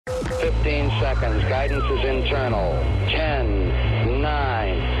15 seconds. Guidance is internal. 10,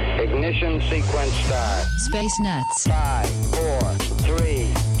 9. Ignition sequence start. Space Nuts. 5, 4,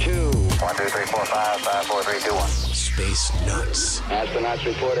 3, 2. 1, 2, 3, 4, 5, 5, 4, 3, 2, 1. Space Nuts. Astronauts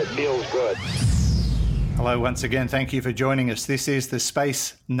report it feels good. Hello once again. Thank you for joining us. This is the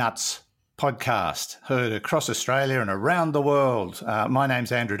Space Nuts podcast, heard across Australia and around the world. My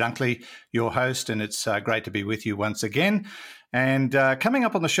name's Andrew Dunkley, your host, and it's great to be with you once again. And coming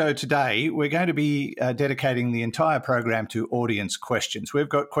up on the show today, we're going to be dedicating the entire program to audience questions. We've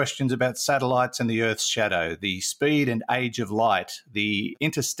got questions about satellites and the Earth's shadow, the speed and age of light, the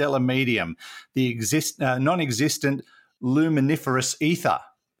interstellar medium, the non-existent luminiferous ether,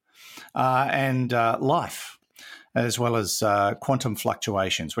 and life, as well as quantum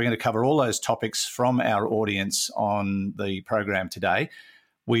fluctuations. We're going to cover all those topics from our audience on the program today.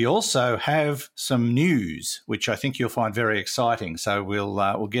 We also have some news, which I think you'll find very exciting. So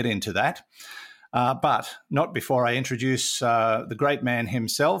we'll get into that. But not before I introduce the great man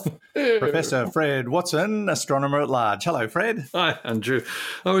himself, Professor Fred Watson, astronomer at large. Hello, Fred. Hi, Andrew.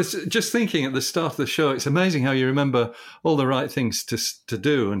 I was just thinking at the start of the show, it's amazing how you remember all the right things to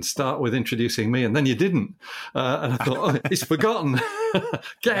do and start with introducing me, and then you didn't. And I thought, he's forgotten.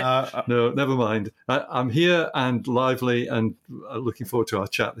 No, never mind. I'm here and lively and looking forward to our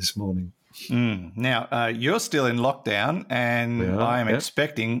chat this morning. Now, you're still in lockdown, and I am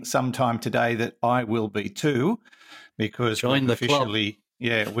expecting sometime today that I will be too, because we've officially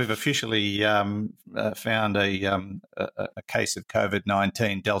found a case of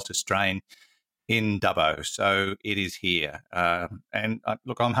COVID-19 Delta strain in Dubbo. So it is here. And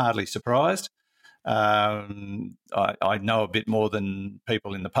look, I'm hardly surprised. I know a bit more than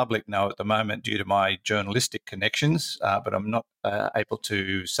people in the public know at the moment due to my journalistic connections, but I'm not able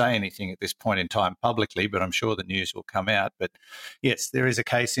to say anything at this point in time publicly, but I'm sure the news will come out. But yes, there is a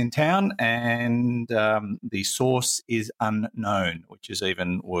case in town, and the source is unknown, which is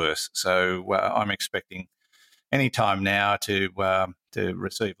even worse. So I'm expecting any time now to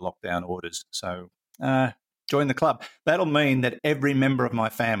receive lockdown orders. So join the club. That'll mean that every member of my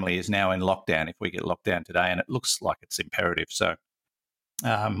family is now in lockdown if we get locked down today, and it looks like it's imperative, so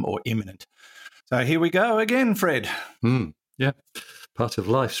or imminent. So here we go again, Fred. Yeah, part of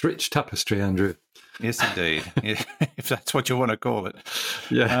life's rich tapestry, Andrew. Yes, indeed. Yeah, if that's what you want to call it.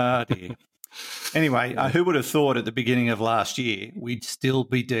 Yeah. Oh, dear. Anyway, who would have thought at the beginning of last year we'd still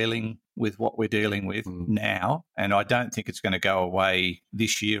be dealing with what we're dealing with now, and I don't think it's going to go away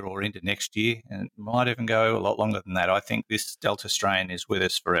this year or into next year, and it might even go a lot longer than that. I think this Delta strain is with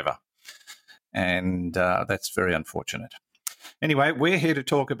us forever, and that's very unfortunate. Anyway, we're here to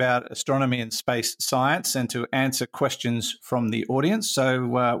talk about astronomy and space science and to answer questions from the audience.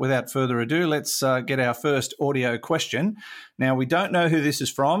 So without further ado, let's get our first audio question. Now, we don't know who this is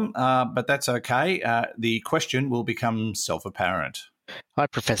from, but that's okay. The question will become self-apparent. Hi,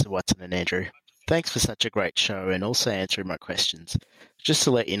 Professor Watson and Andrew. Thanks for such a great show and also answering my questions. Just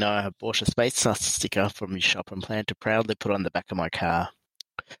to let you know, I have bought a Space Nuts sticker from your shop and plan to proudly put on the back of my car.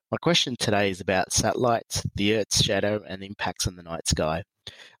 My question today is about satellites, the Earth's shadow, and impacts on the night sky.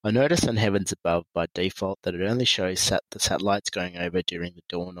 I notice on Heavens Above by default that it only shows the satellites going over during the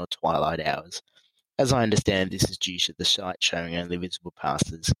dawn or twilight hours. As I understand, this is due to the site showing only visible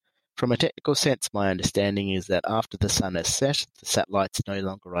passes. From a technical sense, my understanding is that after the sun has set, the satellites are no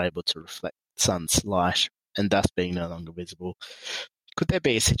longer able to reflect the sun's light, and thus being no longer visible. Could there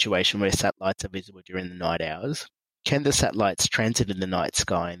be a situation where satellites are visible during the night hours? Can the satellites transit in the night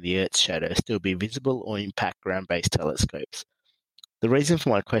sky and the Earth's shadow still be visible or impact ground-based telescopes? The reason for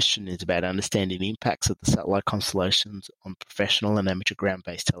my question is about understanding the impacts of the satellite constellations on professional and amateur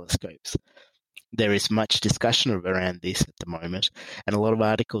ground-based telescopes. There is much discussion around this at the moment, and a lot of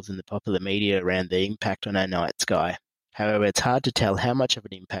articles in the popular media around the impact on our night sky. However, it's hard to tell how much of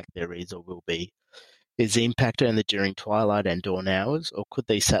an impact there is or will be. Is the impact only during twilight and dawn hours, or could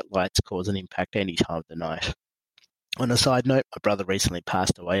these satellites cause an impact any time of the night? On a side note, my brother recently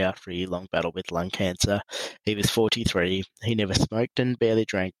passed away after a year-long battle with lung cancer. He was 43. He never smoked and barely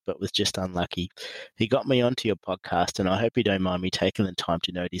drank, but was just unlucky. He got me onto your podcast, and I hope you don't mind me taking the time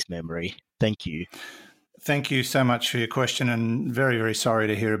to note his memory. Thank you. Thank you so much for your question, and very, very sorry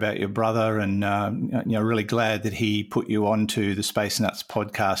to hear about your brother, and really glad that he put you onto the Space Nuts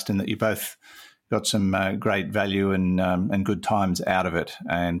podcast and that you both got some great value and good times out of it,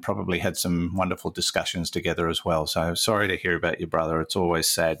 and probably had some wonderful discussions together as well. So sorry to hear about your brother. It's always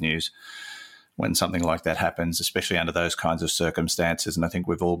sad news when something like that happens, especially under those kinds of circumstances, and I think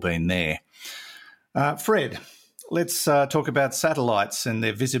we've all been there. Fred, let's talk about satellites and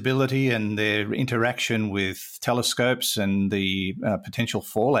their visibility and their interaction with telescopes and the potential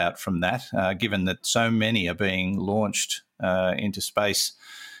fallout from that, given that so many are being launched into space,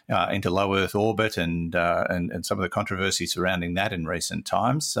 into low Earth orbit, and some of the controversy surrounding that in recent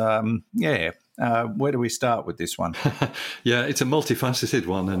times. Where do we start with this one? Yeah, it's a multifaceted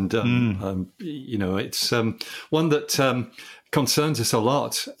one, and it's one that concerns us a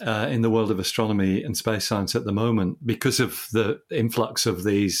lot in the world of astronomy and space science at the moment because of the influx of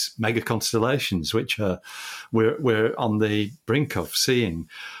these mega constellations, which we're on the brink of seeing.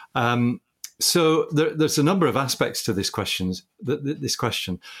 So there's a number of aspects to this question. Let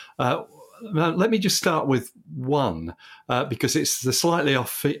me just start with one, because it's the slightly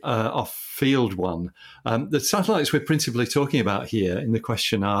off-field one. The satellites we're principally talking about here in the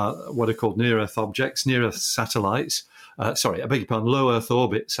question are what are called near-Earth objects, near-Earth satellites. Low Earth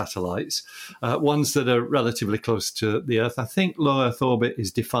orbit satellites, ones that are relatively close to the Earth. I think low Earth orbit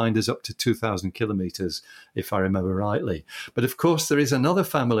is defined as up to 2,000 kilometres, if I remember rightly. But of course, there is another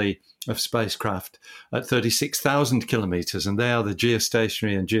family of spacecraft at 36,000 kilometres, and they are the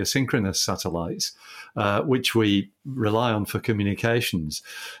geostationary and geosynchronous satellites, which we rely on for communications.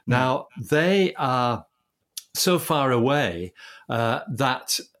 Now, they are so far away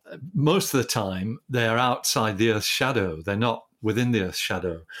that most of the time they are outside the Earth's shadow. They're not within the Earth's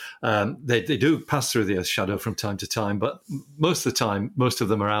shadow. They do pass through the Earth's shadow from time to time, but most of the time, most of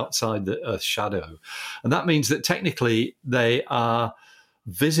them are outside the Earth's shadow. And that means that technically they are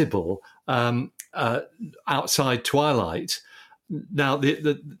visible outside twilight. Now,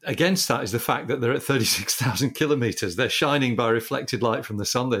 against that is the fact that they're at 36,000 kilometres. They're shining by reflected light from the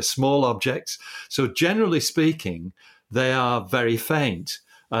sun. They're small objects. So generally speaking, they are very faint.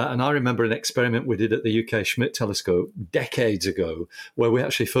 And I remember an experiment we did at the UK Schmidt telescope decades ago, where we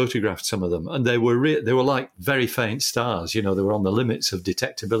actually photographed some of them, and they were like very faint stars. You know, they were on the limits of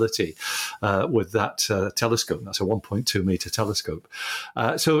detectability with that telescope. That's a 1.2 meter telescope.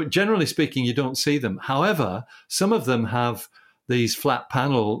 So generally speaking, you don't see them. However, some of them have these flat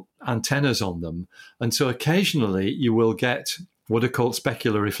panel antennas on them, and so occasionally you will get what are called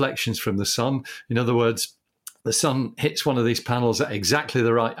specular reflections from the sun. In other words, the sun hits one of these panels at exactly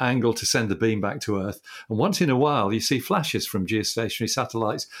the right angle to send the beam back to Earth. And once in a while, you see flashes from geostationary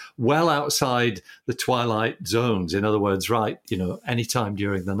satellites well outside the twilight zones. In other words, any time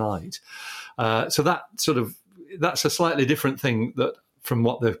during the night. So that's a slightly different thing from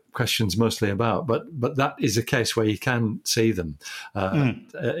what the question's mostly about. But that is a case where you can see them,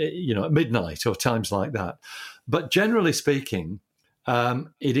 at midnight or times like that. But generally speaking,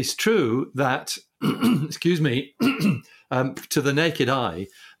 it is true that excuse me, to the naked eye,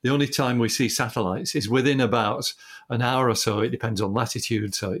 the only time we see satellites is within about an hour or so. It depends on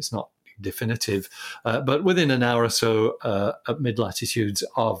latitude, so it's not definitive, but within an hour or so at mid-latitudes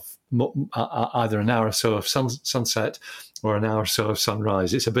of either an hour or so of sunset or an hour or so of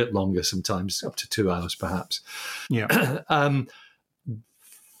sunrise. It's a bit longer sometimes, up to 2 hours perhaps. Yeah.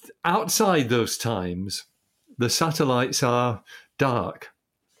 Outside those times, the satellites are dark.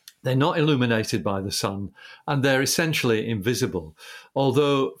 They're not illuminated by the sun, and they're essentially invisible.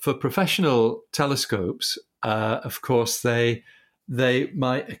 Although for professional telescopes, of course, they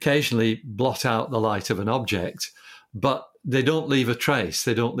might occasionally blot out the light of an object, but they don't leave a trace.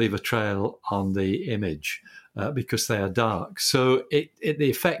 They don't leave a trail on the image because they are dark. So the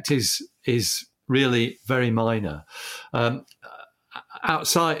effect is really very minor.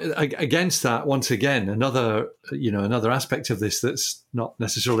 Outside against that, once again, another aspect of this that's not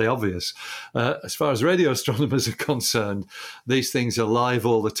necessarily obvious. As far as radio astronomers are concerned, these things are live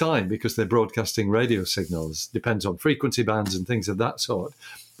all the time because they're broadcasting radio signals. Depends on frequency bands and things of that sort.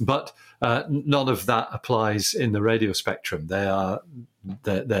 But none of that applies in the radio spectrum. They're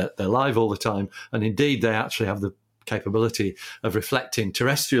live all the time, and indeed they actually have the capability of reflecting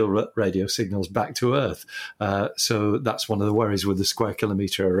terrestrial radio signals back to Earth. So that's one of the worries with the square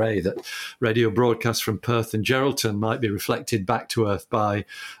kilometre array, that radio broadcasts from Perth and Geraldton might be reflected back to Earth by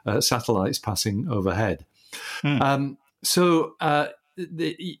satellites passing overhead.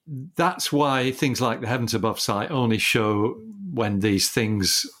 That's why things like the Heavens Above site only show when these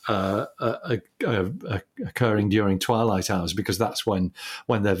things are occurring during twilight hours, because that's when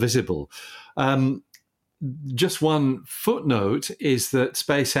they're visible. Just one footnote is that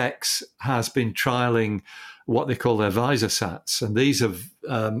SpaceX has been trialing what they call their VisarSats, and these are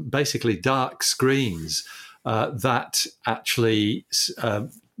basically dark screens that actually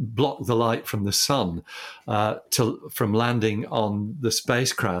block the light from the sun from landing on the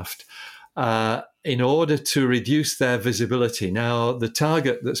spacecraft in order to reduce their visibility. Now, the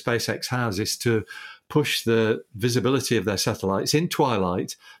target that SpaceX has is to push the visibility of their satellites in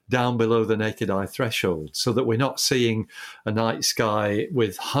twilight down below the naked eye threshold, so that we're not seeing a night sky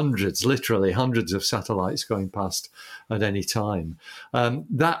with literally hundreds of satellites going past at any time.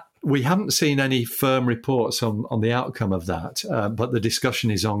 That we haven't seen any firm reports on the outcome of that, but the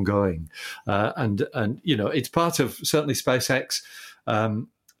discussion is ongoing, and it's part of certainly SpaceX.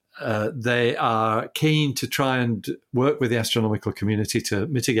 They are keen to try and work with the astronomical community to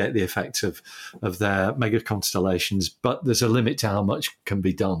mitigate the effects of their mega constellations, but there's a limit to how much can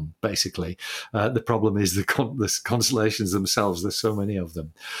be done, basically. The problem is the constellations themselves. There's so many of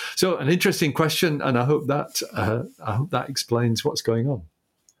them. So an interesting question, and I hope that explains what's going on.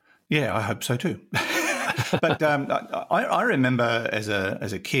 Yeah, I hope so too. But I remember as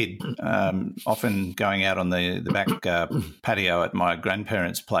a kid often going out on the back patio at my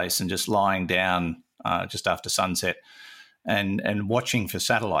grandparents' place and just lying down just after sunset and watching for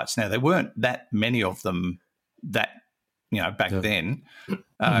satellites. Now, there weren't that many of them back then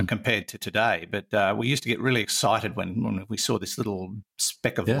compared to today, but we used to get really excited when we saw this little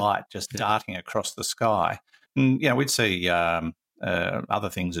speck of light just darting across the sky. And, we'd see other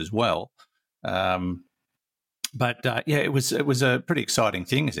things as well. But it was a pretty exciting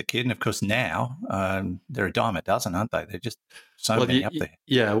thing as a kid, and of course now they're a dime a dozen, aren't they? They're just so many up there.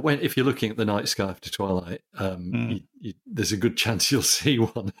 Yeah, if you're looking at the night sky after twilight, there's a good chance you'll see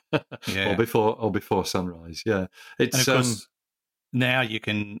one, or before sunrise. Yeah, it's. And of course, now you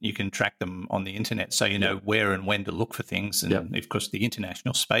can track them on the internet, so you know where and when to look for things. And of course, the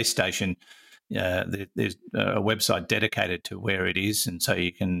International Space Station. There's a website dedicated to where it is, and so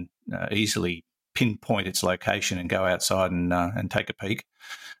you can easily pinpoint its location and go outside and take a peek,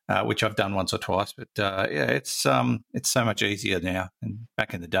 which I've done once or twice. But it's so much easier now. And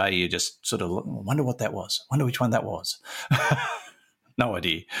back in the day, you just sort of wonder what that was. Wonder which one that was. No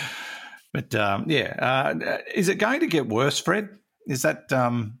idea. But is it going to get worse, Fred? Is that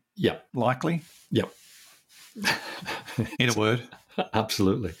likely? Yep. In a word.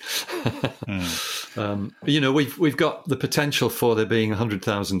 Absolutely. We've got the potential for there being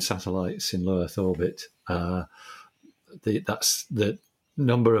 100,000 satellites in low Earth orbit. That's the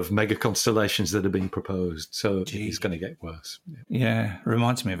number of mega constellations that are being proposed. So it's going to get worse. Yeah,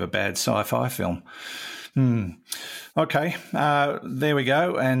 reminds me of a bad sci-fi film. Okay, there we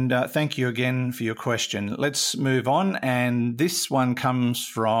go. And thank you again for your question. Let's move on. And this one comes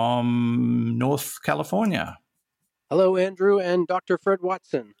from North California. Hello, Andrew and Dr. Fred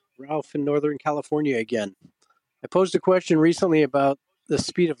Watson. Ralph in Northern California again. I posed a question recently about the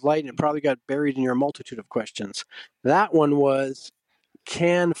speed of light, and it probably got buried in your multitude of questions. That one was,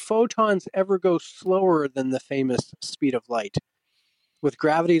 can photons ever go slower than the famous speed of light? With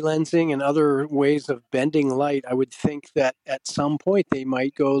gravity lensing and other ways of bending light, I would think that at some point they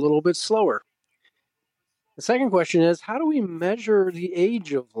might go a little bit slower. The second question is, how do we measure the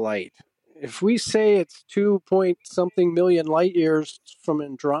age of light? If we say it's 2-point-something million light years from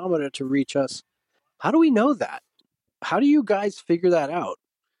Andromeda to reach us, how do we know that? How do you guys figure that out?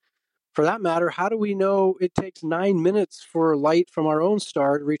 For that matter, how do we know it takes 9 minutes for light from our own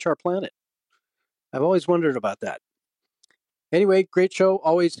star to reach our planet? I've always wondered about that. Anyway, great show.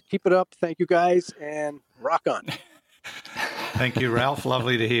 Always keep it up. Thank you, guys, and rock on. Thank you, Ralph.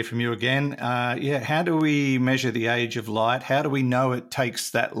 Lovely to hear from you again. How do we measure the age of light? How do we know it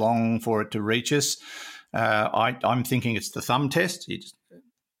takes that long for it to reach us? I'm thinking it's the thumb test. You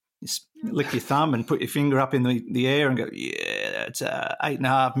just lick your thumb and put your finger up in the air and go, it's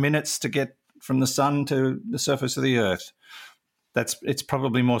 8.5 minutes to get from the sun to the surface of the Earth. It's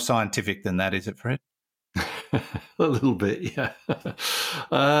probably more scientific than that, is it, Fred? A little bit, yeah.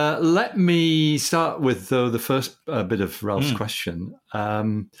 Let me start with, though, the first bit of Ralph's question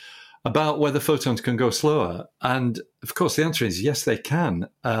about whether photons can go slower. And, of course, the answer is yes, they can,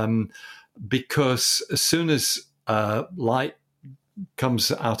 because as soon as light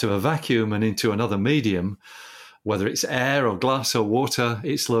comes out of a vacuum and into another medium, whether it's air or glass or water,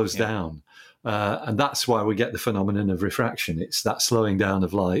 it slows down. And that's why we get the phenomenon of refraction. It's that slowing down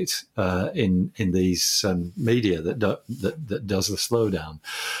of light in these media that does the slowdown.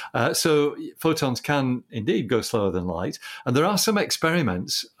 So photons can indeed go slower than light. And there are some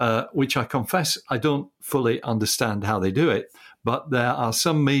experiments, which I confess I don't fully understand how they do it, but there are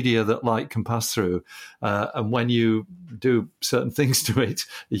some media that light can pass through. And when you do certain things to it,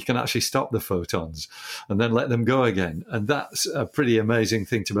 you can actually stop the photons and then let them go again. And that's a pretty amazing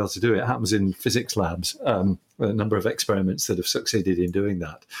thing to be able to do. It happens in physics labs, a number of experiments that have succeeded in doing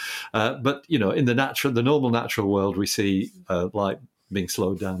that. But, in the normal natural world, we see light being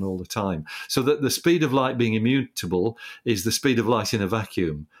slowed down all the time. So that the speed of light being immutable is the speed of light in a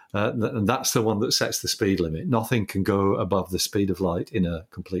vacuum. And that's the one that sets the speed limit. Nothing can go above the speed of light in a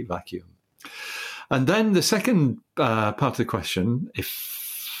complete vacuum. And then the second part of the question,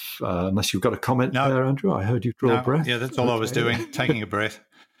 unless you've got a comment there, Andrew, I heard you draw a breath. Yeah, that's all I was doing, taking a breath.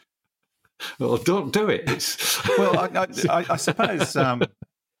 Well, don't do it. Well, I suppose the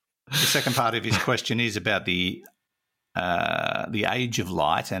second part of his question is about the age of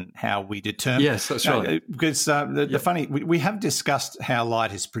light and how we determine. Yes, that's right. Because the funny, we have discussed how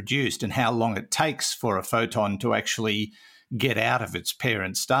light is produced and how long it takes for a photon to actually get out of its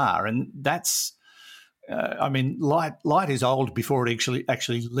parent star, and that's. Light is old before it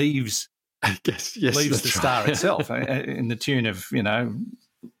actually leaves. Leaves the star itself, in the tune of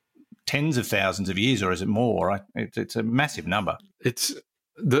tens of thousands of years, or is it more? It's a massive number. It's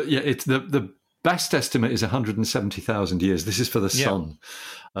the best estimate is 170,000 years. This is for the sun,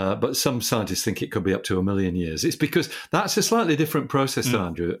 but some scientists think it could be up to 1 million years. It's because that's a slightly different process, though,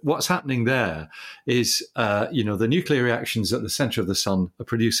 Andrew. What's happening there is, the nuclear reactions at the center of the sun are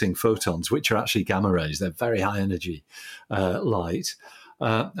producing photons, which are actually gamma rays. They're very high energy light,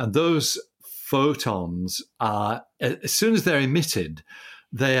 and those photons are, as soon as they're emitted,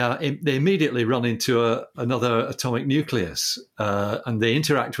 they immediately run into another atomic nucleus, and they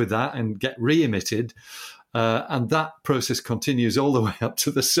interact with that and get re-emitted, and that process continues all the way up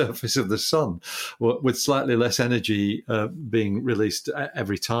to the surface of the sun, with slightly less energy being released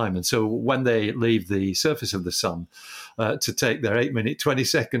every time. And so when they leave the surface of the sun to take their 8-minute,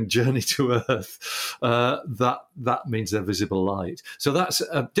 20-second journey to Earth, that means they're visible light. So that's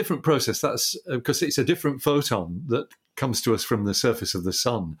a different process. That's because it's a different photon that comes to us from the surface of the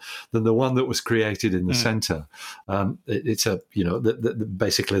sun than the one that was created in the center. It's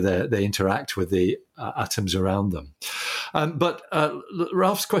basically they interact with the atoms around them. But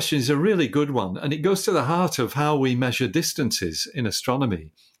Ralph's question is a really good one, and it goes to the heart of how we measure distances in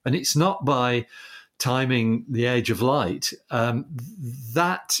astronomy. And it's not by timing the age of light.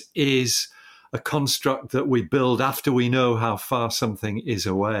 That is a construct that we build after we know how far something is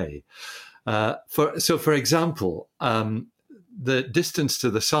away. For example, the distance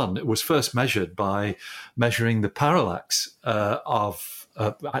to the sun was first measured by measuring the parallax of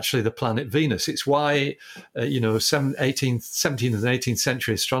actually the planet Venus. It's why 17th and 18th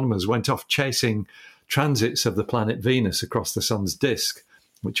century astronomers went off chasing transits of the planet Venus across the sun's disk,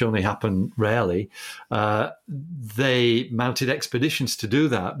 which only happen rarely. They mounted expeditions to do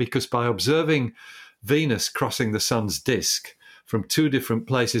that because by observing Venus crossing the sun's disk from two different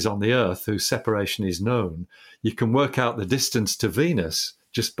places on the Earth whose separation is known, you can work out the distance to Venus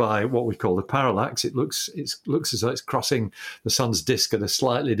just by what we call the parallax. It looks as though it's crossing the sun's disk at a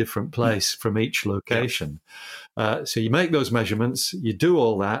slightly different place from each location. So you make those measurements, you do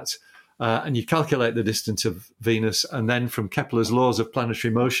all that, and you calculate the distance of Venus, and then from Kepler's laws of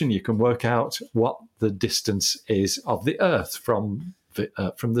planetary motion, you can work out what the distance is of the Earth from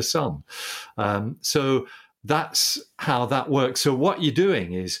the sun. So that's how that works. So what you're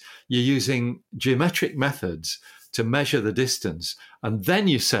doing is you're using geometric methods to measure the distance. And then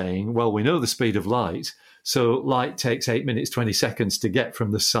you're saying, well, we know the speed of light. So light takes 8 minutes, 20 seconds to get from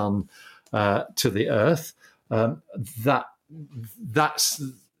the sun to the Earth. That's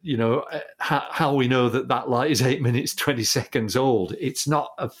how we know that light is 8 minutes, 20 seconds old. It's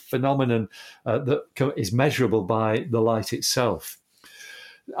not a phenomenon that is measurable by the light itself.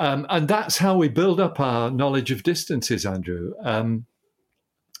 And that's how we build up our knowledge of distances, Andrew.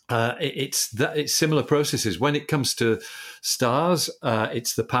 It's similar processes. When it comes to stars,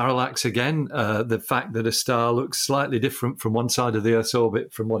 it's the parallax again, the fact that a star looks slightly different from one side of the Earth's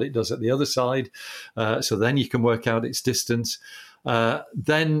orbit from what it does at the other side. So then you can work out its distance.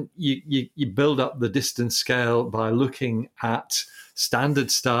 Then you build up the distance scale by looking at standard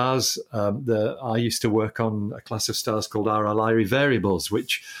stars. I used to work on a class of stars called RL-Lyrae variables,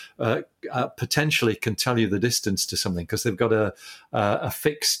 which potentially can tell you the distance to something because they've got a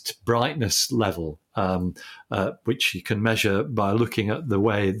fixed brightness level, which you can measure by looking at the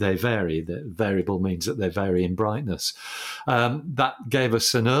way they vary. The variable means that they vary in brightness. That gave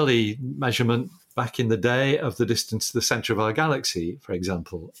us an early measurement back in the day of the distance to the center of our galaxy, for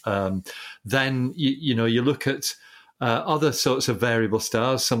example. Then you look at other sorts of variable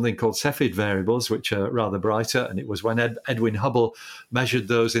stars, something called Cepheid variables, which are rather brighter. And it was when Edwin Hubble measured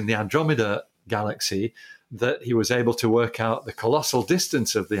those in the Andromeda galaxy that he was able to work out the colossal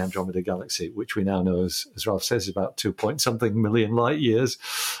distance of the Andromeda galaxy, which we now know, as Ralph says, is about 2-point-something million light years.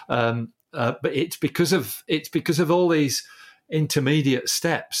 But it's because of all these intermediate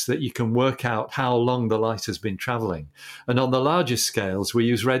steps that you can work out how long the light has been traveling. And on the largest scales, we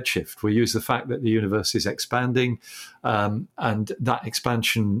use redshift. We use the fact that the universe is expanding, and that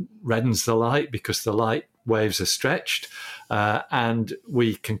expansion reddens the light because the light waves are stretched, and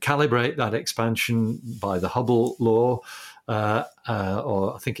we can calibrate that expansion by the Hubble law, or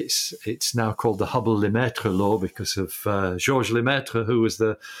I think it's now called the Hubble-Lemaitre law because of Georges Lemaitre, who was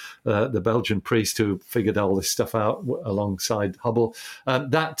the Belgian priest who figured all this stuff out alongside Hubble.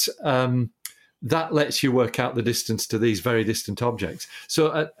 That lets you work out the distance to these very distant objects.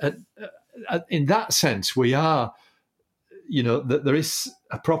 So in that sense, we are, that there is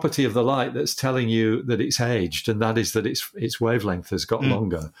a property of the light that's telling you that it's aged, and that is that its wavelength has got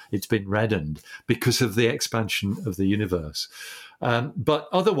longer. It's been reddened because of the expansion of the universe. But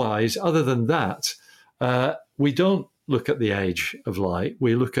otherwise, other than that, we don't look at the age of light.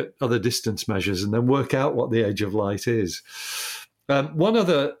 We look at other distance measures and then work out what the age of light is. One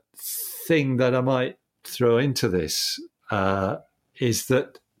other thing that I might throw into this is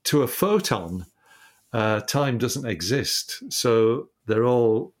that to a photon, time doesn't exist, so they're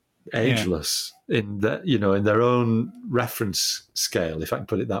all ageless in that, in their own reference scale, if I can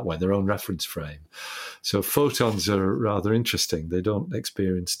put it that way, their own reference frame. So photons are rather interesting. They don't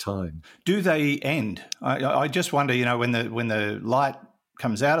experience time. Do they end? I just wonder, when the light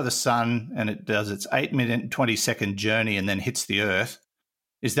comes out of the sun and it does its 8-minute and 20-second journey and then hits the Earth,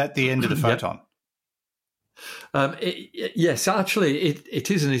 is that the end of the photon? Yes, actually, it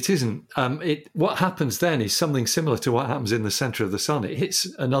is and it isn't. What happens then is something similar to what happens in the centre of the sun. It hits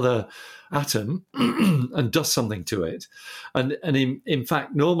another atom and does something to it. And in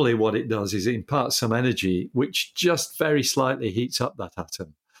fact, normally what it does is it imparts some energy which just very slightly heats up that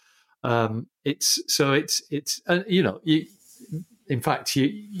atom. In fact,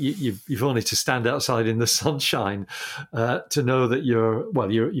 you've only to stand outside in the sunshine to know that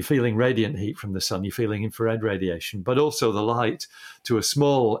you're feeling radiant heat from the sun. You're feeling infrared radiation, but also the light, to a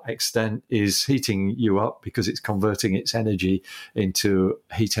small extent, is heating you up because it's converting its energy into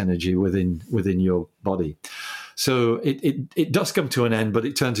heat energy within your body. So it does come to an end, but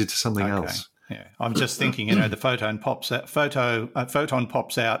it turns into something else. Yeah, I'm just thinking, the photon pops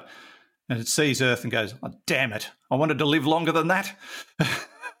out. And it sees Earth and goes, oh, damn it, I wanted to live longer than that.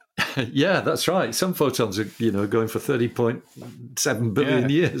 Yeah, that's right. Some photons are, going for 30.7 billion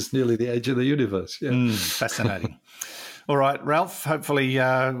years, nearly the age of the universe. Yeah. Fascinating. All right, Ralph, hopefully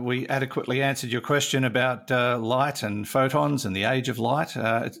we adequately answered your question about light and photons and the age of light.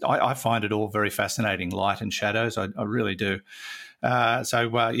 I find it all very fascinating, light and shadows. I really do.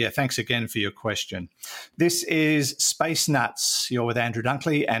 Thanks again for your question. This is Space Nuts. You're with Andrew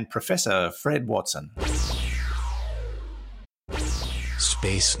Dunkley and Professor Fred Watson.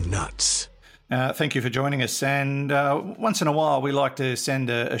 Space Nuts. Thank you for joining us. And once in a while, we like to send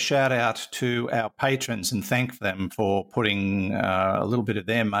a shout out to our patrons and thank them for putting a little bit of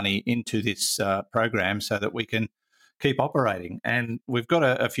their money into this program so that we can keep operating. And we've got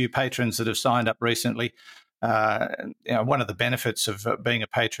a few patrons that have signed up recently. One of the benefits of being a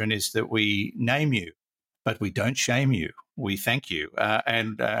patron is that we name you, but we don't shame you. We thank you.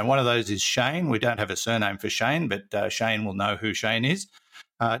 And one of those is Shane. We don't have a surname for Shane, but Shane will know who Shane is.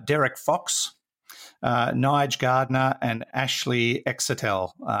 Derek Fox, Nige Gardner, and Ashley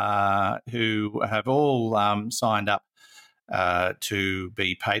Exetel, who have all signed up to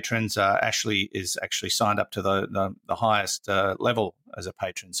be patrons. Ashley is actually signed up to the highest level as a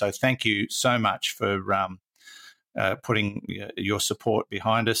patron. So thank you so much for putting your support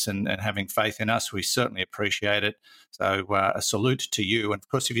behind us and having faith in us. We certainly appreciate it. So a salute to you. And, of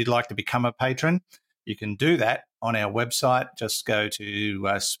course, if you'd like to become a patron, you can do that on our website. Just go to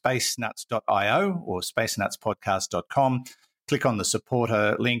spacenuts.io or spacenutspodcast.com. Click on the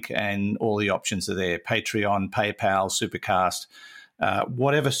supporter link and all the options are there: Patreon, PayPal, Supercast,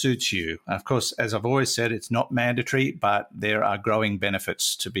 whatever suits you. Of course, as I've always said, it's not mandatory, but there are growing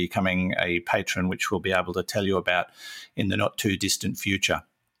benefits to becoming a patron, which we'll be able to tell you about in the not too distant future.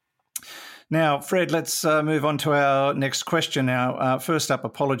 Now, Fred, let's move on to our next question. Now, first up,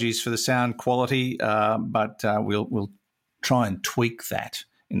 apologies for the sound quality, but we'll try and tweak that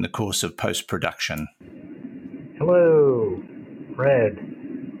in the course of post-production. Hello, Fred,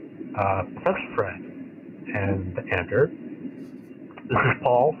 Professor Fred, and Andrew. This is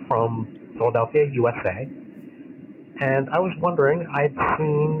Paul from Philadelphia, USA, and I was wondering, I'd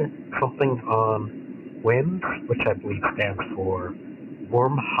seen something on WIMS, which I believe stands for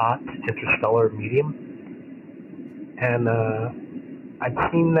Warm Hot Interstellar Medium, and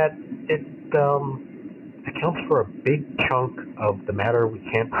I'd seen that it accounts for a big chunk of the matter we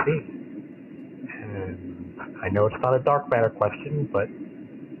can't see. And I know it's not a dark matter question, but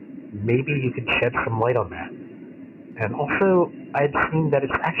maybe you could shed some light on that. And also, I'd seen that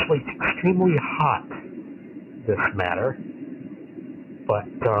it's actually extremely hot, this matter, but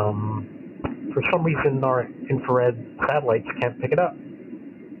for some reason our infrared satellites can't pick it up.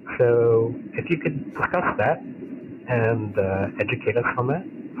 So if you could discuss that and educate us on that,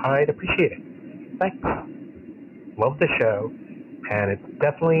 I'd appreciate it. Thanks. Love the show, and it's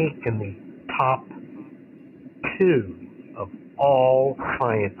definitely in the top 2 of all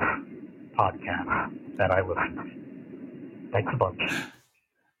science podcasts that I listen to. Thanks a bunch.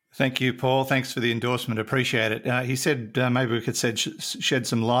 Thank you, Paul. Thanks for the endorsement. Appreciate it. He said maybe we could shed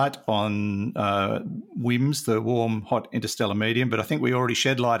some light on WIMS, the warm, hot interstellar medium, but I think we already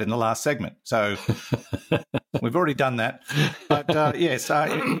shed light in the last segment. So we've already done that. But yes,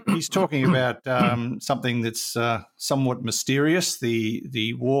 he's talking about something that's somewhat mysterious,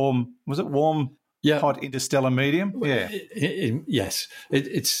 the warm, was it warm? Yeah. Hot interstellar medium? Yeah. Yes.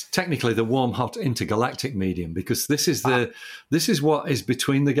 It's technically the warm, hot intergalactic medium, because this is what is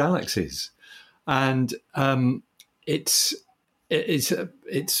between the galaxies. And it's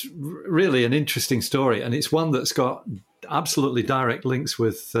really an interesting story, and it's one that's got absolutely direct links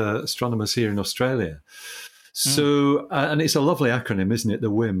with astronomers here in Australia. So, and it's a lovely acronym, isn't it? The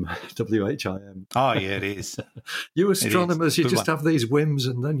WIM, W-H-I-M. Oh, yeah, it is. You astronomers, you just have these whims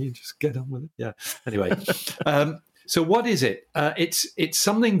and then you just get on with it. Yeah. Anyway, so what is it? It's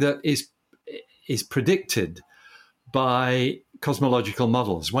something that is predicted by cosmological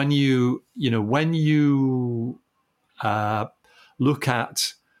models. When you look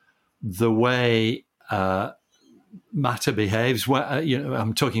at the way matter behaves.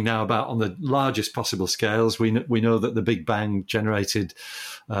 I'm talking now about on the largest possible scales. We know that the Big Bang generated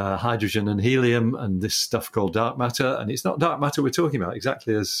hydrogen and helium and this stuff called dark matter. And it's not dark matter we're talking about,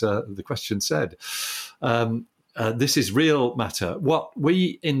 exactly as the question said. This is real matter. What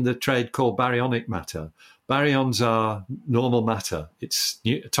we in the trade call baryonic matter. Baryons are normal matter. It's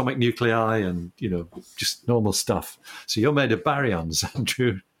atomic nuclei and, just normal stuff. So you're made of baryons,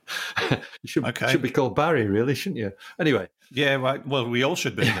 Andrew. You should be called Barry, really, shouldn't you? Anyway. Yeah, well, we all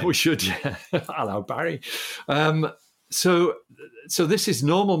should be. Yeah, we should, yeah. Hello, Barry. So this is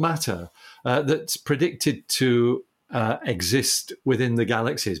normal matter that's predicted to exist within the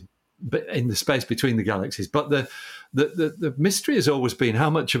galaxies, but in the space between the galaxies. But the mystery has always been how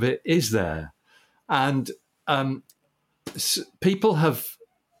much of it is there. And people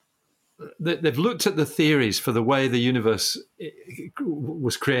they've looked at the theories for the way the universe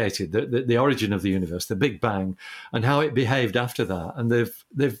was created, the origin of the universe, the Big Bang, and how it behaved after that. And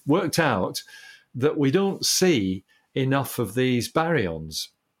they've worked out that we don't see enough of these baryons.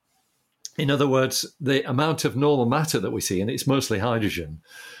 In other words, the amount of normal matter that we see, and it's mostly hydrogen,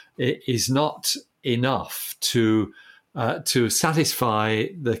 is not enough to satisfy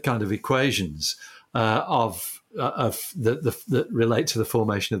the kind of equations that relate to the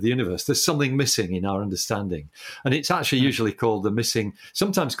formation of the universe. There's something missing in our understanding, and it's actually usually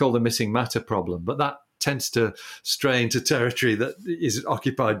sometimes called the missing matter problem, but that tends to stray into territory that is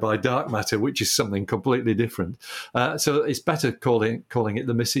occupied by dark matter, which is something completely different. So it's better calling it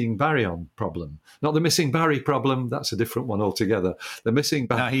the missing baryon problem, not the missing Barry problem. That's a different one altogether. The missing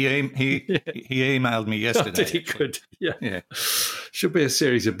Barry. No, he emailed me yesterday. Did he? Good. Yeah. Should be a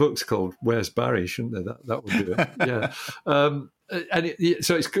series of books called "Where's Barry?" Shouldn't there? That would do it. Yeah.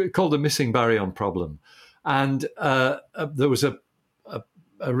 So it's called the missing baryon problem, and there was a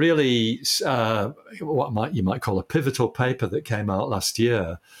really what you might call a pivotal paper that came out last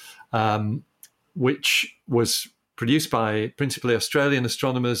year, which was produced by principally Australian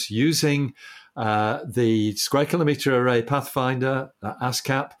astronomers using the Square Kilometre Array Pathfinder,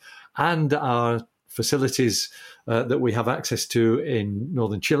 ASCAP, and our facilities that we have access to in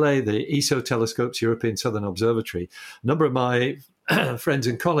northern Chile, the ESO telescopes, European Southern Observatory. A number of my friends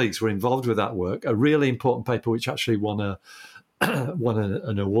and colleagues were involved with that work, a really important paper which actually won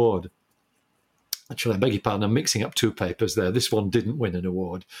an award. Actually, I beg your pardon, I'm mixing up two papers there. This one didn't win an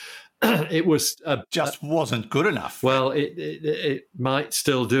award. It was just wasn't good enough. Well, it might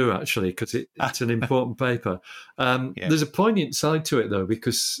still do, actually, because it's an important paper. There's a poignant side to it, though,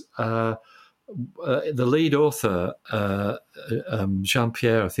 because the lead author,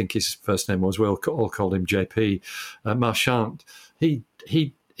 Jean-Pierre, I think his first name was, we'll all call him JP, Marchant, he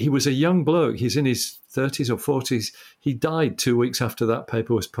was a young bloke. He's in his 30s or 40s. He died 2 weeks after that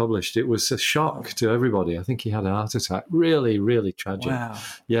paper was published. It was a shock to everybody. I think he had a heart attack. Really, really tragic. Wow.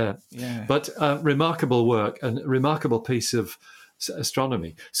 Yeah. But remarkable work and remarkable piece of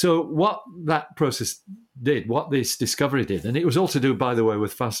astronomy. So what that process did, what this discovery did, and it was all to do, by the way,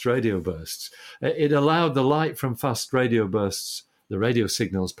 with fast radio bursts. It allowed the light from fast radio bursts, the radio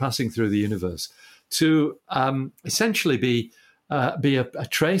signals passing through the universe, to essentially be a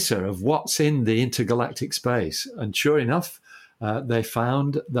tracer of what's in the intergalactic space. And sure enough, they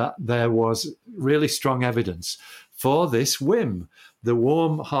found that there was really strong evidence for this WIM, the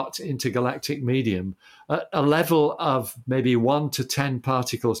warm, hot intergalactic medium, at a level of maybe 1 to 10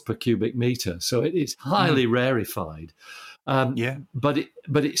 particles per cubic meter. So it is highly rarefied. But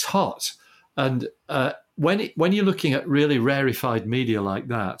it's hot. And when you're looking at really rarefied media like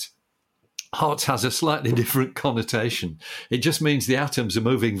that, hot has a slightly different connotation. It just means the atoms are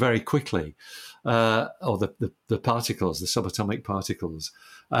moving very quickly, or the particles, the subatomic particles.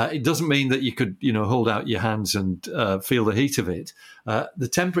 It doesn't mean that you could, hold out your hands and feel the heat of it. The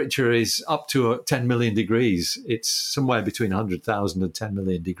temperature is up to 10 million degrees. It's somewhere between 100,000 and 10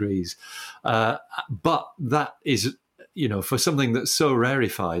 million degrees. But that is, for something that's so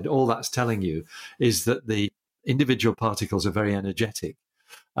rarefied, all that's telling you is that the individual particles are very energetic.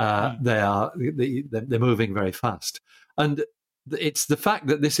 They're moving very fast. And it's the fact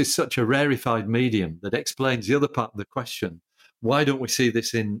that this is such a rarefied medium that explains the other part of the question. Why don't we see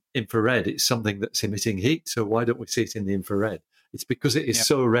this in infrared? It's something that's emitting heat, so why don't we see it in the infrared? It's because it is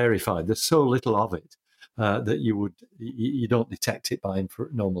so rarefied. There's so little of it that you don't detect it by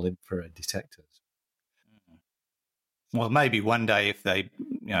normal infrared detectors. Well, maybe one day if they,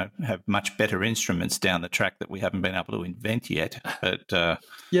 have much better instruments down the track that we haven't been able to invent yet. But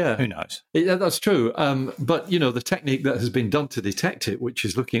who knows? That's true. But the technique that has been done to detect it, which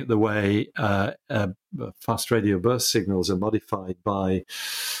is looking at the way fast radio burst signals are modified by,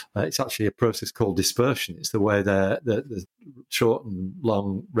 it's actually a process called dispersion. It's the way the short and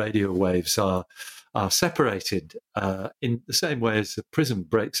long radio waves are separated in the same way as the prism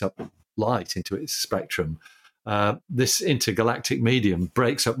breaks up light into its spectrum. This intergalactic medium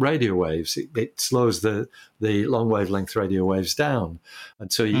breaks up radio waves. It slows the long wavelength radio waves down.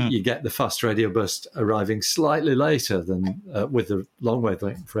 And so you get the fast radio burst arriving slightly later than with the long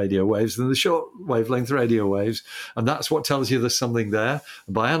wavelength radio waves than the short wavelength radio waves. And that's what tells you there's something there.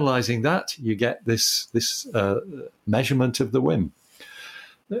 And by analyzing that, you get this measurement of the WIM.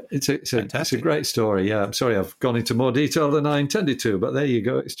 It's a great story. Yeah, I'm sorry I've gone into more detail than I intended to, but there you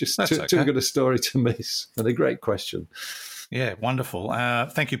go. It's just too good a story to miss, and a great question. Yeah, wonderful.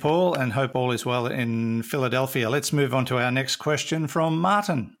 Thank you, Paul, and hope all is well in Philadelphia. Let's move on to our next question from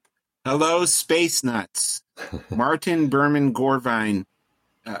Martin. Hello, Space Nuts. Martin Berman Gorvine,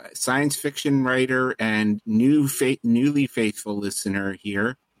 science fiction writer and newly faithful listener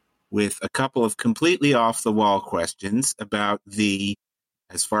here with a couple of completely off-the-wall questions about the,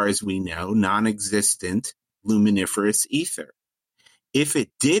 as far as we know, non-existent luminiferous ether. If it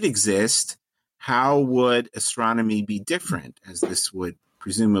did exist, how would astronomy be different, as this would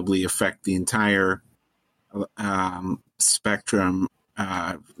presumably affect the entire spectrum,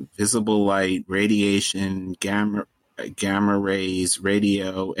 visible light, radiation, gamma rays,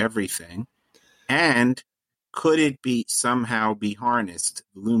 radio, everything? And could it be somehow be harnessed,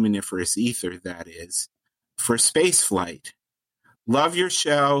 luminiferous ether, that is, for space flight? Love your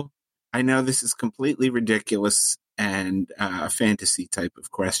show. I know this is completely ridiculous and a fantasy type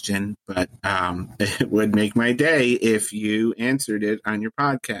of question, but it would make my day if you answered it on your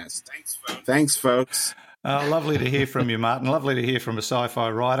podcast. Thanks, folks. Lovely to hear from you, Martin. Lovely to hear from a sci-fi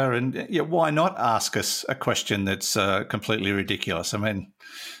writer. And why not ask us a question that's completely ridiculous? I mean,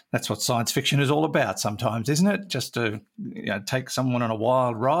 that's what science fiction is all about sometimes, isn't it? Just to take someone on a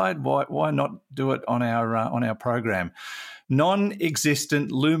wild ride. Why not do it on our program?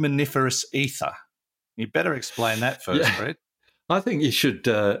 Non-existent luminiferous ether. You better explain that first, Fred. I think you should,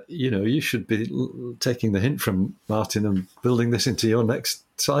 you should be taking the hint from Martin and building this into your next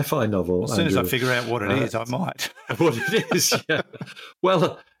sci-fi novel. As soon as I figure out what it is, I might. What it is, yeah.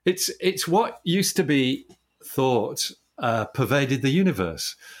 Well, it's what used to be thought pervaded the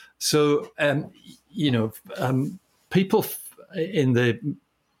universe. So, people in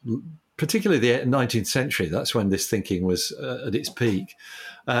particularly the 19th century, that's when this thinking was at its peak,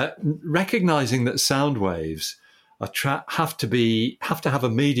 recognizing that sound waves have to have a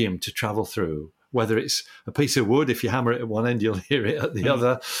medium to travel through, whether it's a piece of wood, if you hammer it at one end, you'll hear it at the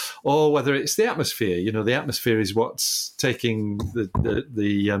other, or whether it's the atmosphere. The atmosphere is what's taking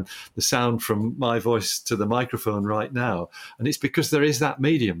the sound from my voice to the microphone right now. And it's because there is that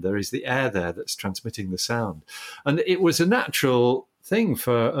medium, there is the air there that's transmitting the sound. And it was a natural thing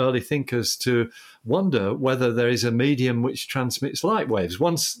for early thinkers to wonder whether there is a medium which transmits light waves.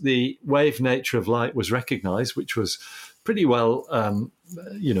 Once the wave nature of light was recognized, which was pretty well,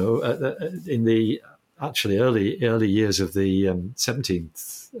 in the actually early years of the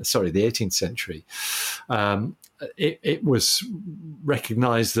 18th century. It was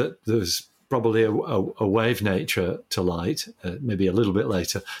recognised that there's probably a wave nature to light, maybe a little bit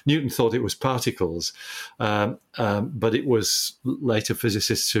later. Newton thought it was particles, but it was later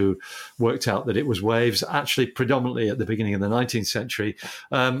physicists who worked out that it was waves, actually predominantly at the beginning of the 19th century.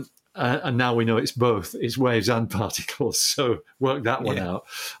 And now we know it's both. It's waves and particles. So work that one out.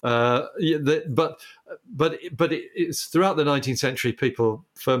 But it's throughout the 19th century, people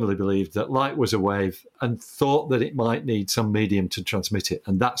firmly believed that light was a wave and thought that it might need some medium to transmit it.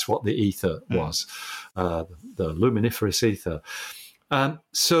 And that's what the ether was, the luminiferous ether.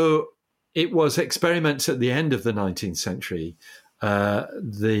 So it was experiments at the end of the 19th century,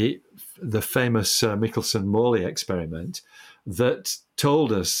 the famous Michelson-Morley experiment, that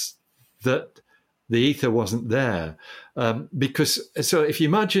told us that the ether wasn't there. So if you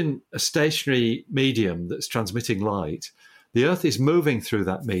imagine a stationary medium that's transmitting light, the Earth is moving through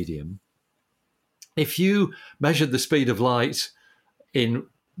that medium. If you measured the speed of light in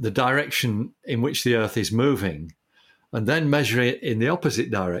the direction in which the Earth is moving, and then measure it in the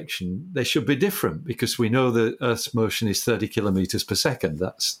opposite direction, they should be different, because we know the Earth's motion is 30 kilometers per second.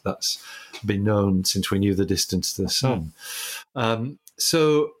 That's been known since we knew the distance to the sun.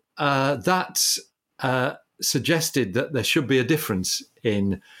 So that suggested that there should be a difference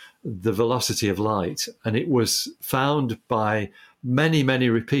in the velocity of light. And it was found by many, many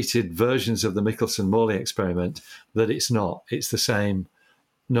repeated versions of the Michelson-Morley experiment that it's not. It's the same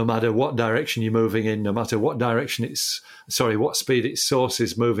no matter what direction you're moving in, no matter what what speed its source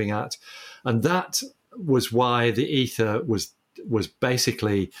is moving at. And that was why the ether was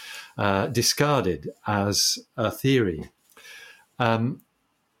basically discarded as a theory.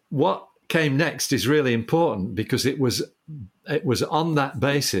 What came next is really important, because it was on that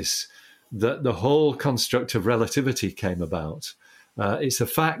basis that the whole construct of relativity came about. It's the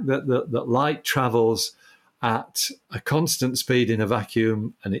fact that light travels at a constant speed in a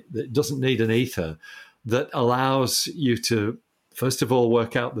vacuum, and it doesn't need an ether, that allows you to, first of all,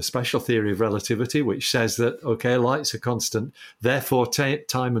 work out the special theory of relativity, which says that, okay, light's a constant, therefore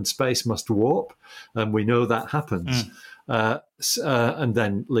time and space must warp, and we know that happens. And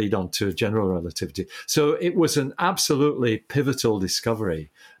then lead on to general relativity. So it was an absolutely pivotal discovery,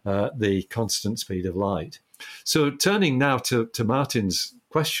 the constant speed of light. So turning now to Martin's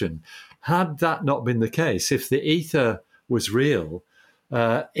question, had that not been the case, if the ether was real,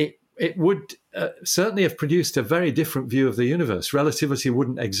 it would certainly have produced a very different view of the universe. Relativity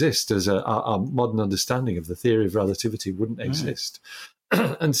wouldn't exist, as our modern understanding of the theory of relativity wouldn't exist.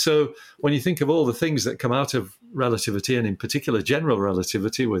 And so when you think of all the things that come out of relativity, and in particular general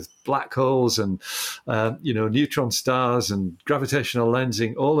relativity with black holes and neutron stars and gravitational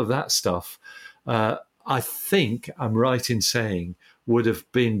lensing, all of that stuff, I think I'm right in saying would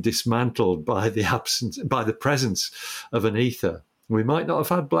have been dismantled by the presence of an ether. We might not have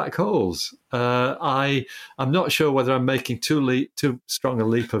had black holes. I'm not sure whether I'm making too strong a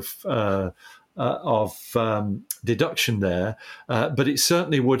leap of deduction there, but it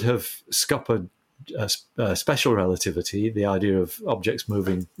certainly would have scuppered special relativity, the idea of objects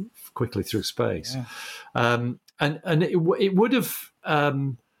moving quickly through space, and it would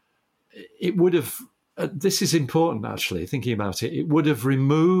have. This is important, actually, thinking about it. It would have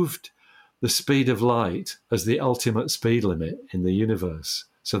removed the speed of light as the ultimate speed limit in the universe.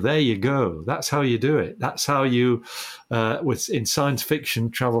 So there you go. That's how you do it. That's how you, in science fiction,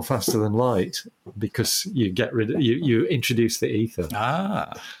 travel faster than light, because you you introduce the ether.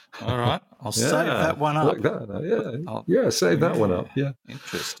 All right. I'll save that one up. Like that, save that one up. Yeah.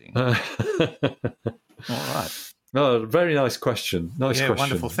 Interesting. All right. Oh, very nice question. Nice question.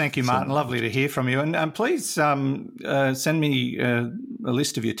 Wonderful. Thank you, Martin. Lovely to hear from you. And please send me a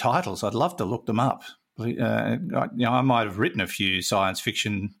list of your titles. I'd love to look them up. I might have written a few science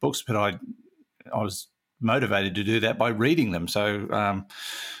fiction books, but I was motivated to do that by reading them. So,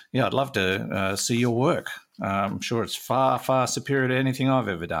 I'd love to see your work. I'm sure it's far, far superior to anything I've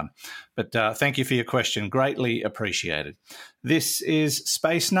ever done. But thank you for your question. Greatly appreciated. This is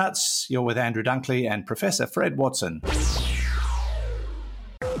Space Nuts. You're with Andrew Dunkley and Professor Fred Watson.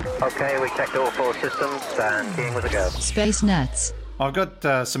 Okay, we checked all 4 systems and keying with a go. Space Nuts. I've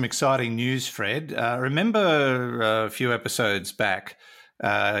got some exciting news, Fred. Remember a few episodes back,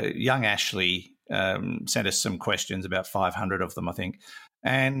 young Ashley sent us some questions, about 500 of them, I think.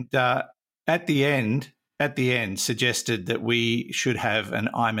 And at the end, suggested that we should have an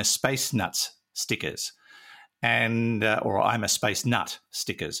I'm a Space Nuts stickers, or I'm a Space Nut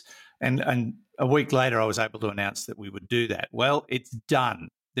stickers. And a week later, I was able to announce that we would do that. Well, it's done.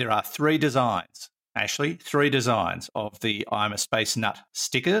 There are 3 designs, Ashley, 3 designs of the I'm a Space Nut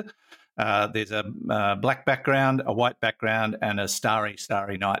sticker. There's a black background, a white background, and a starry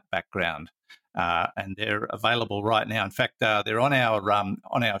night background. And they're available right now. In fact, they're on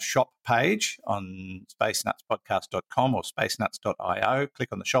our shop page on spacenutspodcast.com or spacenuts.io. Click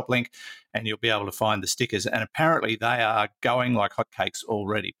on the shop link and you'll be able to find the stickers. And apparently they are going like hotcakes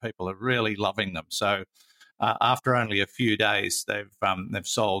already. People are really loving them. So after only a few days, they've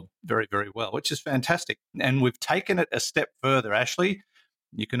sold very, very well, which is fantastic. And we've taken it a step further, Ashley.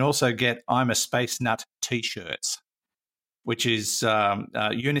 You can also get I'm a Space Nut T-shirts, which is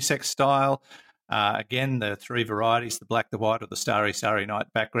unisex style. Again, the 3 varieties, the black, the white, or the starry night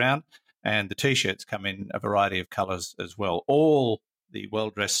background. And the T-shirts come in a variety of colours as well. All the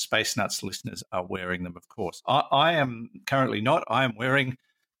well-dressed Space Nuts listeners are wearing them, of course. I am currently not. I am wearing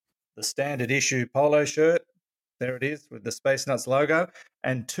the standard issue polo shirt. There it is with the Space Nuts logo.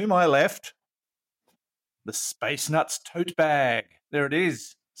 And to my left, the Space Nuts tote bag. There it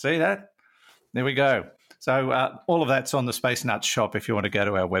is. See that? There we go. So all of that's on the Space Nuts shop if you want to go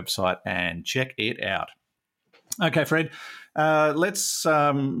to our website and check it out. Okay, Fred, let's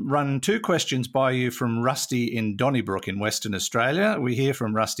run 2 questions by you from Rusty in Donnybrook in Western Australia. We hear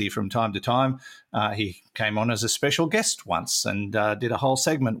from Rusty from time to time. He came on as a special guest once and did a whole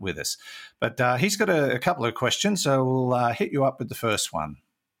segment with us. But he's got a couple of questions, so we'll hit you up with the first one.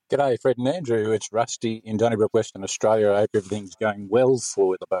 G'day, Fred and Andrew. It's Rusty in Donnybrook, Western Australia. I hope everything's going well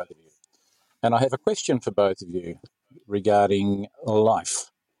for the both of you. And I have a question for both of you regarding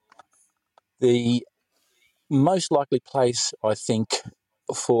life. The most likely place, I think,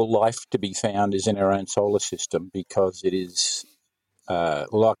 for life to be found is in our own solar system because it is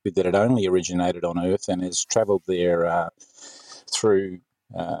likely that it only originated on Earth and has travelled there through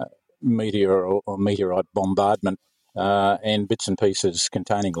meteor or meteorite bombardment. And bits and pieces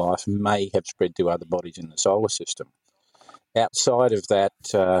containing life may have spread to other bodies in the solar system. Outside of that,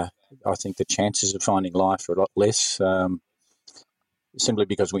 I think the chances of finding life are a lot less, simply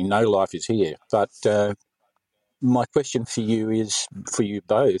because we know life is here. But my question for you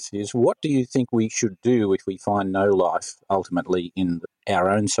both is, what do you think we should do if we find no life ultimately in our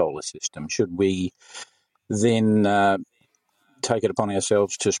own solar system? Should we then take it upon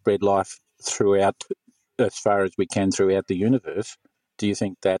ourselves to spread life throughout, as far as we can, throughout the universe? Do you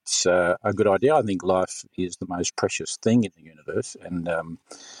think that's a good idea? I think life is the most precious thing in the universe, and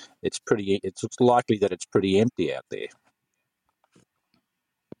it's likely that it's pretty empty out there.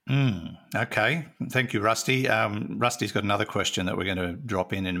 Okay. Thank you, Rusty. Rusty's got another question that we're going to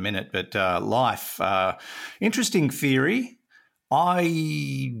drop in a minute, but life, interesting theory.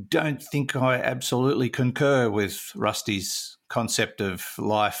 I don't think I absolutely concur with Rusty's concept of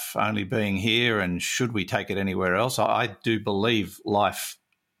life only being here and should we take it anywhere else. I do believe life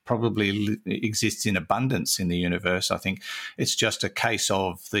probably exists in abundance in the universe. I think it's just a case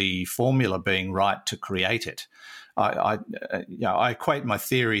of the formula being right to create it. I equate my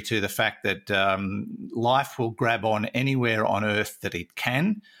theory to the fact that life will grab on anywhere on Earth that it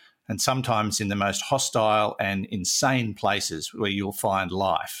can, and sometimes in the most hostile and insane places where you'll find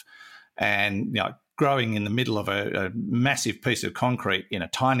life. And growing in the middle of a massive piece of concrete in a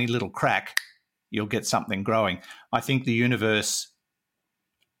tiny little crack, you'll get something growing. I think the universe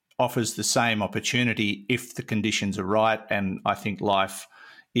offers the same opportunity if the conditions are right, and I think life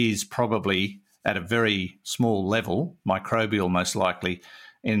is probably at a very small level, microbial most likely,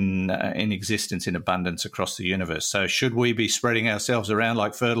 in existence in abundance across the universe. So should we be spreading ourselves around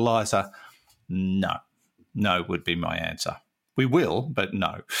like fertilizer? No. No would be my answer. We will, but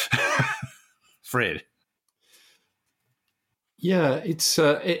no. Fred? Yeah, it's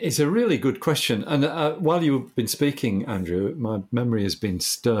a really good question. And while you've been speaking, Andrew, my memory has been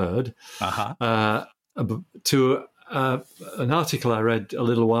stirred to an article I read a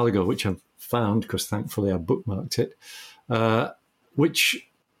little while ago, which I've found because thankfully I bookmarked it, which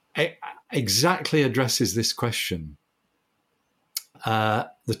exactly addresses this question.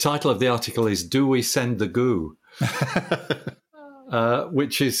 The title of the article is "Do We Send the Goo?"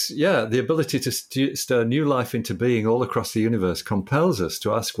 Which is, the ability to stir new life into being all across the universe compels us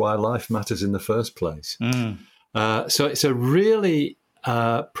to ask why life matters in the first place. So it's a really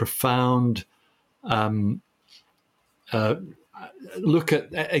profound look at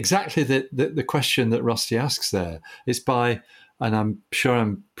exactly the question that Rusty asks there. It's by, and I'm sure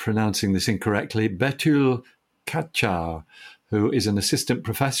I'm pronouncing this incorrectly, Betul Kachar, who is an assistant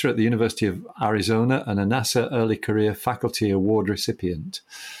professor at the University of Arizona and a NASA Early Career Faculty Award recipient.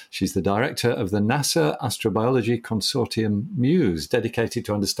 She's the director of the NASA Astrobiology Consortium MUSE, dedicated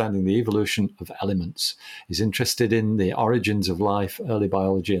to understanding the evolution of elements. Is interested in the origins of life, early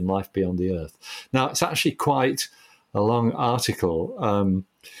biology, and life beyond the Earth. Now, it's actually quite a long article,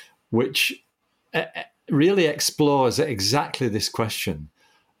 which really explores exactly this question.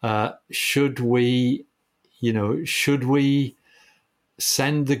 Should we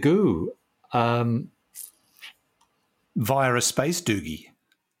send the goo via a space doogie?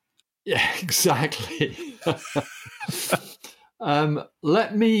 Yeah, exactly.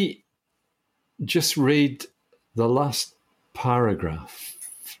 Let me just read the last paragraph.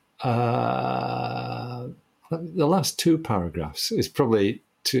 The last two paragraphs is probably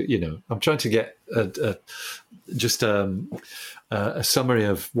I'm trying to get just a summary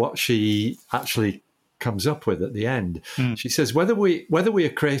of what she actually comes up with at the end. She says, whether we are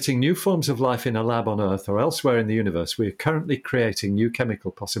creating new forms of life in a lab on Earth or elsewhere in the universe, we are currently creating new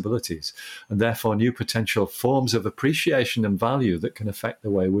chemical possibilities and therefore new potential forms of appreciation and value that can affect the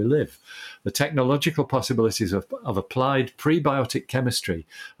way we live. The technological possibilities of applied prebiotic chemistry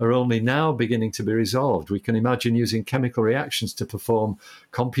are only now beginning to be resolved. We can imagine using chemical reactions to perform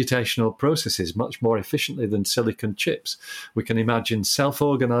computational processes much more efficiently than silicon chips. We can imagine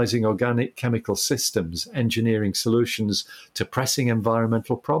self-organizing organic chemical systems, engineering solutions to pressing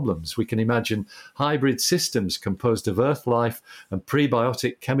environmental problems. We can imagine hybrid systems composed of Earth life and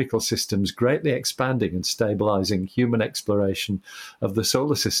prebiotic chemical systems greatly expanding and stabilizing human exploration of the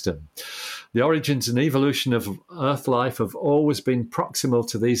solar system. The origins and evolution of Earth life have always been proximal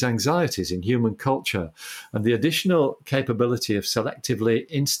to these anxieties in human culture, and the additional capability of selectively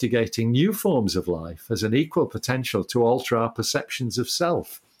instigating new forms of life has an equal potential to alter our perceptions of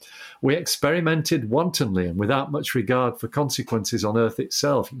self. We experimented wantonly and without much regard for consequences on Earth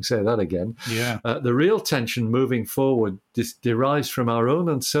itself. You can say that again. Yeah. The real tension moving forward derives from our own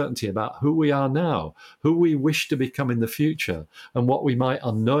uncertainty about who we are now, who we wish to become in the future, and what we might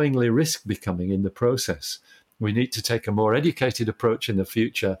unknowingly risk becoming in the process. We need to take a more educated approach in the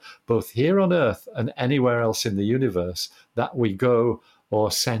future, both here on Earth and anywhere else in the universe that we go or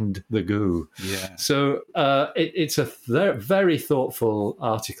send the goo. Yeah. So it's a very thoughtful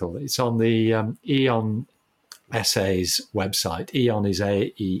article. It's on the Aeon Essays website. Aeon is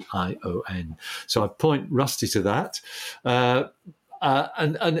A-E-I-O-N. So I point Rusty to that.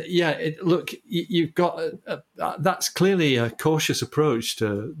 Look, you've got that's clearly a cautious approach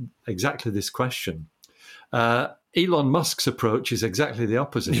to exactly this question. Elon Musk's approach is exactly the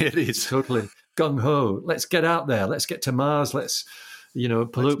opposite. It is. It's totally gung-ho. Let's get out there. Let's get to Mars. Let's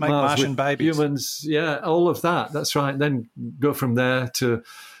pollute make Mars Martian with babies. Humans. Yeah, all of that. That's right. Then go from there to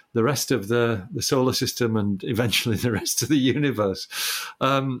the rest of the solar system and eventually the rest of the universe.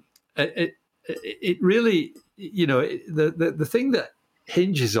 It really, the thing that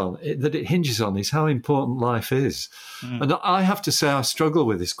it hinges on is how important life is. And I have to say I struggle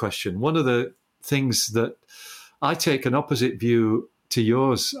with this question. One of the things that I take an opposite view to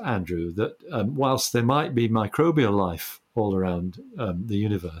yours, Andrew, that whilst there might be microbial life all around the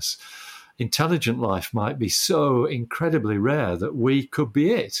universe, intelligent life might be so incredibly rare that we could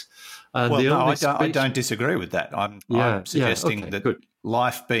be it. And I don't disagree with that. I'm suggesting that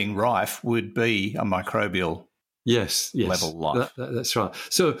life being rife would be a microbial level life. That's right.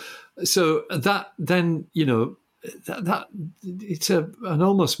 So that then, that it's an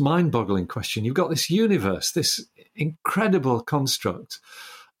almost mind-boggling question. You've got this universe, this incredible construct,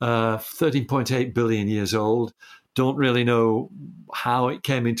 13.8 billion years old. Don't really know how it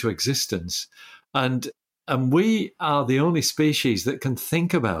came into existence, and we are the only species that can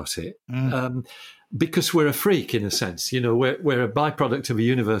think about it, because we're a freak in a sense. We're a byproduct of a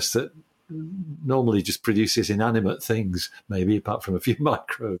universe that normally just produces inanimate things, maybe apart from a few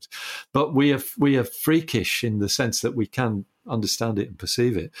microbes. But we are freakish in the sense that we can understand it and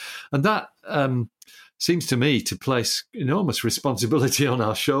perceive it, and that seems to me to place enormous responsibility on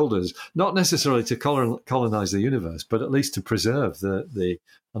our shoulders, not necessarily to colonize the universe, but at least to preserve the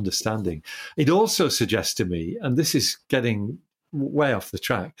understanding. It also suggests to me, and this is getting way off the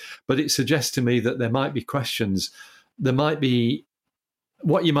track, but it suggests to me that there might be questions, there might be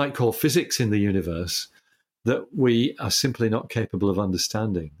what you might call physics in the universe that we are simply not capable of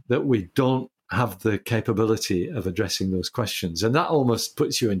understanding, that we don't have the capability of addressing those questions. And that almost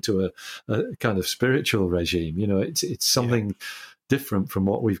puts you into a kind of spiritual regime. It's something different from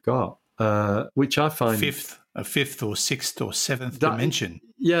what we've got, which I find... A fifth or sixth or seventh dimension.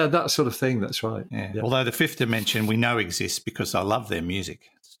 Yeah, that sort of thing. That's right. Yeah. Although the fifth dimension we know exists because I love their music.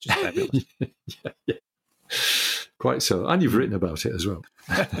 It's just fabulous. Yeah. Quite so. And you've written about it as well.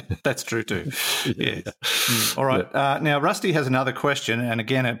 That's true too. Yes. All right. Now, Rusty has another question, and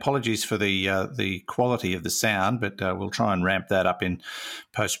again, apologies for the quality of the sound, but we'll try and ramp that up in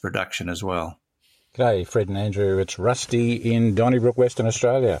post-production as well. G'day, Fred and Andrew. It's Rusty in Donnybrook, Western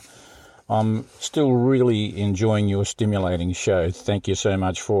Australia. I'm still really enjoying your stimulating show. Thank you so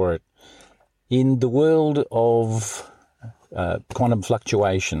much for it. In the world of quantum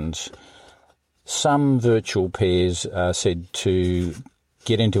fluctuations, some virtual pairs are said to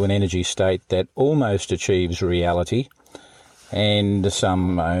get into an energy state that almost achieves reality, and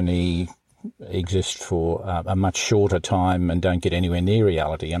some only exist for a much shorter time and don't get anywhere near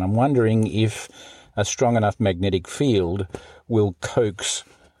reality. And I'm wondering if a strong enough magnetic field will coax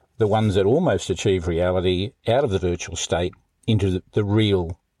the ones that almost achieve reality out of the virtual state into the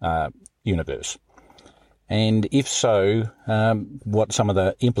real universe. And if so, what some of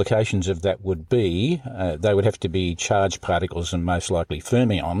the implications of that would be, they would have to be charged particles and most likely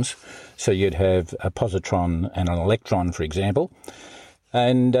fermions. So you'd have a positron and an electron, for example.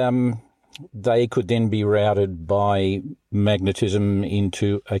 And they could then be routed by magnetism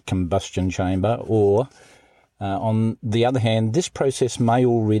into a combustion chamber, or on the other hand, this process may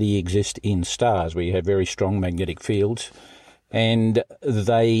already exist in stars where you have very strong magnetic fields, and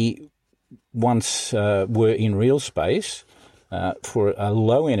they once were in real space for a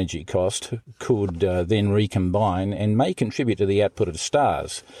low energy cost could then recombine and may contribute to the output of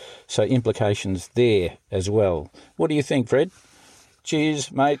stars. So implications there as well. What do you think, Fred?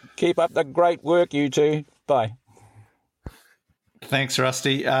 Cheers, mate. Keep up the great work, you two. Bye. Thanks,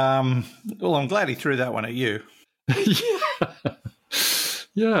 Rusty. Well, I'm glad he threw that one at you. I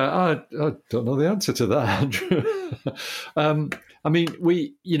don't know the answer to that, Andrew. I mean, we're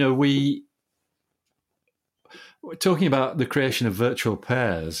talking about the creation of virtual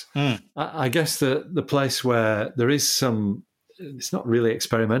pairs. I guess the place where there is some, it's not really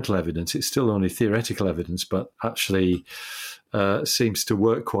experimental evidence, it's still only theoretical evidence, but actually seems to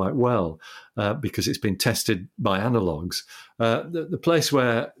work quite well because it's been tested by analogues. The place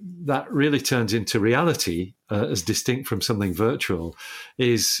where that really turns into reality as distinct from something virtual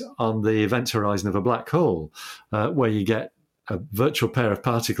is on the event horizon of a black hole, where you get a virtual pair of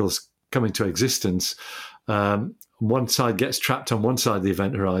particles come into existence. One side gets trapped on one side of the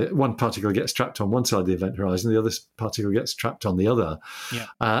event horizon. One particle gets trapped on one side of the event horizon. The other particle gets trapped on the other. Yeah.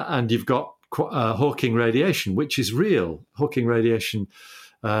 And you've got Hawking radiation, which is real. Hawking radiation,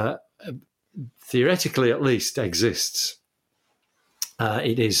 theoretically at least, exists.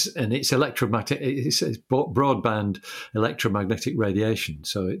 It is, and it's electromagnetic. It's broadband electromagnetic radiation,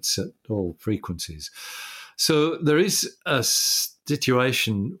 so it's at all frequencies. So there is a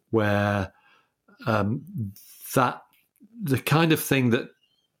situation where that the kind of thing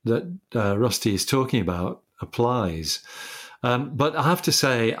that Rusty is talking about applies. But I have to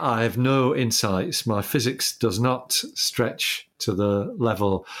say, I have no insights. My physics does not stretch to the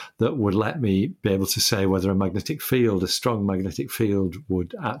level that would let me be able to say whether a strong magnetic field,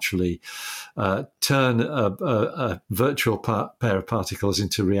 would actually turn a virtual pair of particles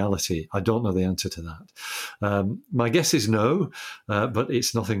into reality. I don't know the answer to that. My guess is no, but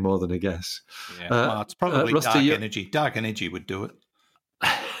it's nothing more than a guess. Yeah, well, it's probably Rusty, dark energy. Dark energy would do it.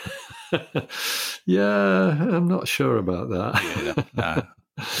 Yeah, I'm not sure about that. Yeah, no,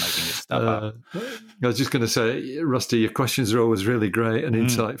 making it stuff up. I was just going to say, Rusty, your questions are always really great and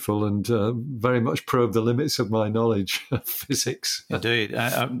insightful, and very much probe the limits of my knowledge of physics. Indeed.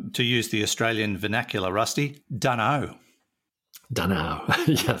 To use the Australian vernacular, Rusty, dunno. Dunno.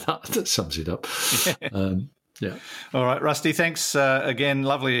 Yeah, that sums it up. Yeah. All right, Rusty, thanks again.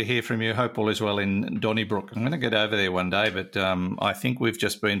 Lovely to hear from you. Hope all is well in Donnybrook. I'm going to get over there one day, but I think we've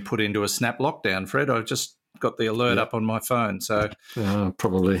just been put into a snap lockdown, Fred. I've just got the alert up on my phone, so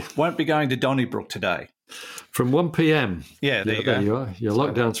probably won't be going to Donnybrook today. From 1 p.m. Yeah, there you go. There you are. Your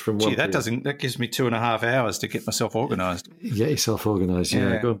lockdown's from 1 p.m. That gives me 2.5 hours to get myself organised. Get yourself organised,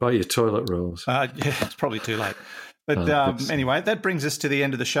 yeah. Go and buy your toilet rolls. Yeah, it's probably too late. But anyway, that brings us to the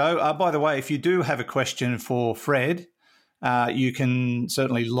end of the show. By the way, if you do have a question for Fred, you can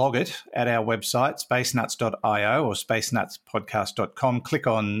certainly log it at our website, spacenuts.io or spacenutspodcast.com. Click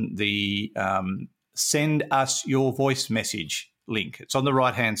on the send us your voice message link. It's on the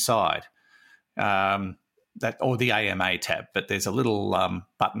right-hand side, or the AMA tab, but there's a little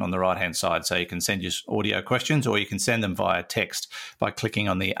button on the right-hand side, so you can send your audio questions or you can send them via text by clicking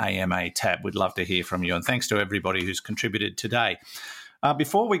on the AMA tab. We'd love to hear from you, and thanks to everybody who's contributed today.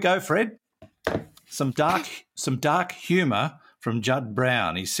 Before we go, Fred, some dark humour from Judd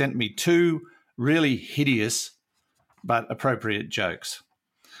Brown. He sent me 2 really hideous but appropriate jokes.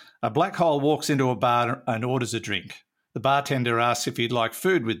 A black hole walks into a bar and orders a drink. The bartender asks if he'd like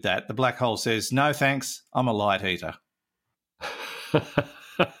food with that. The black hole says, "No, thanks. I'm a light eater."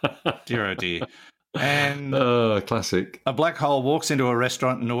 Dear, oh dear. And classic. A black hole walks into a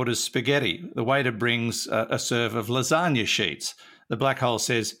restaurant and orders spaghetti. The waiter brings a serve of lasagna sheets. The black hole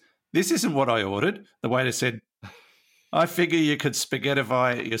says, "This isn't what I ordered." The waiter said, "I figure you could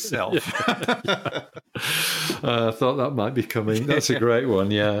spaghettify it yourself." I thought that might be coming. That's a great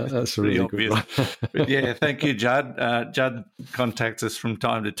one. Yeah, that's a really good one. Yeah, thank you, Judd. Judd contacts us from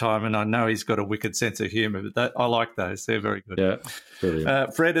time to time, and I know he's got a wicked sense of humour, but I like those. They're very good. Yeah,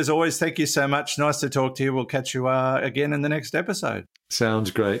 brilliant. Fred, as always, thank you so much. Nice to talk to you. We'll catch you again in the next episode.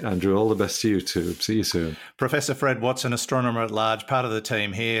 Sounds great, Andrew. All the best to you too. See you soon. Professor Fred Watson, astronomer at large, part of the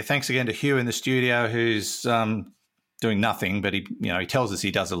team here. Thanks again to Hugh in the studio, who's doing nothing, but he tells us he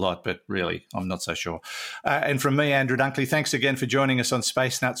does a lot, but really, I'm not so sure. And from me, Andrew Dunkley, thanks again for joining us on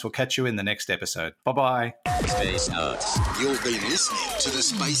Space Nuts. We'll catch you in the next episode. Bye-bye. Space Nuts. You've been listening to the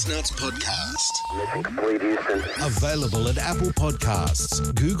Space Nuts podcast. Mission complete, Houston. Available at Apple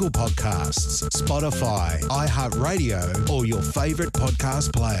Podcasts, Google Podcasts, Spotify, iHeartRadio, or your favourite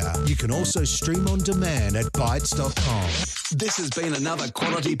podcast player. You can also stream on demand at Bytes.com. This has been another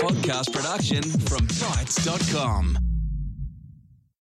quality podcast production from Bytes.com.